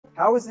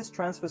How is this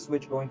transfer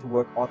switch going to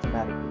work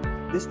automatically?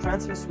 This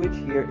transfer switch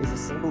here is a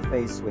single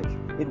phase switch.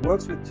 It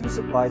works with two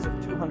supplies of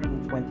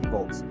 220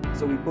 volts.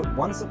 So we put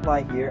one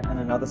supply here and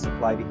another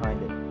supply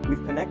behind it.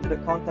 We've connected a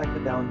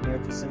contactor down here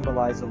to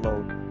symbolize a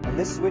load. And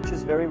this switch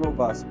is very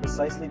robust,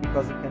 precisely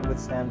because it can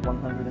withstand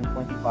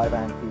 125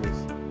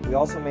 amperes. We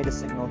also made a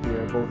signal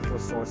here, both for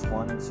source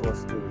 1 and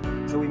source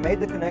 2. So we made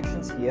the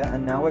connections here,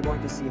 and now we're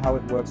going to see how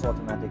it works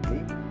automatically.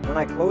 When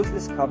I close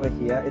this cover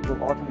here, it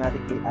will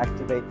automatically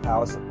activate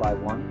power supply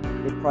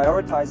 1. It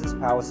prioritizes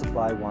power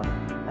supply 1,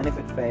 and if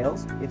it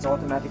fails, it's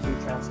automatically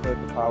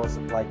transferred to power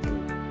supply 2.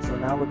 So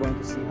now we're going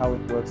to see how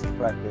it works in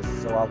practice,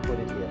 so I'll put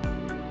it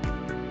here.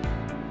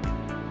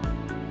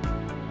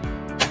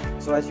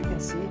 So as you can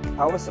see,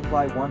 power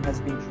supply 1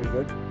 has been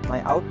triggered,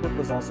 my output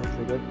was also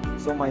triggered,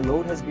 so my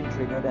load has been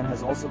triggered and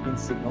has also been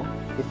signaled.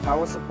 If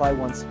power supply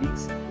 1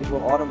 speaks, it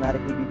will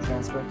automatically be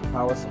transferred to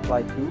power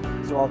supply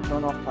 2, so I'll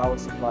turn off power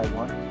supply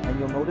 1, and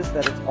you'll notice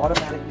that it's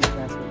automatically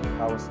transferred to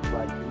power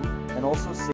supply 2, and also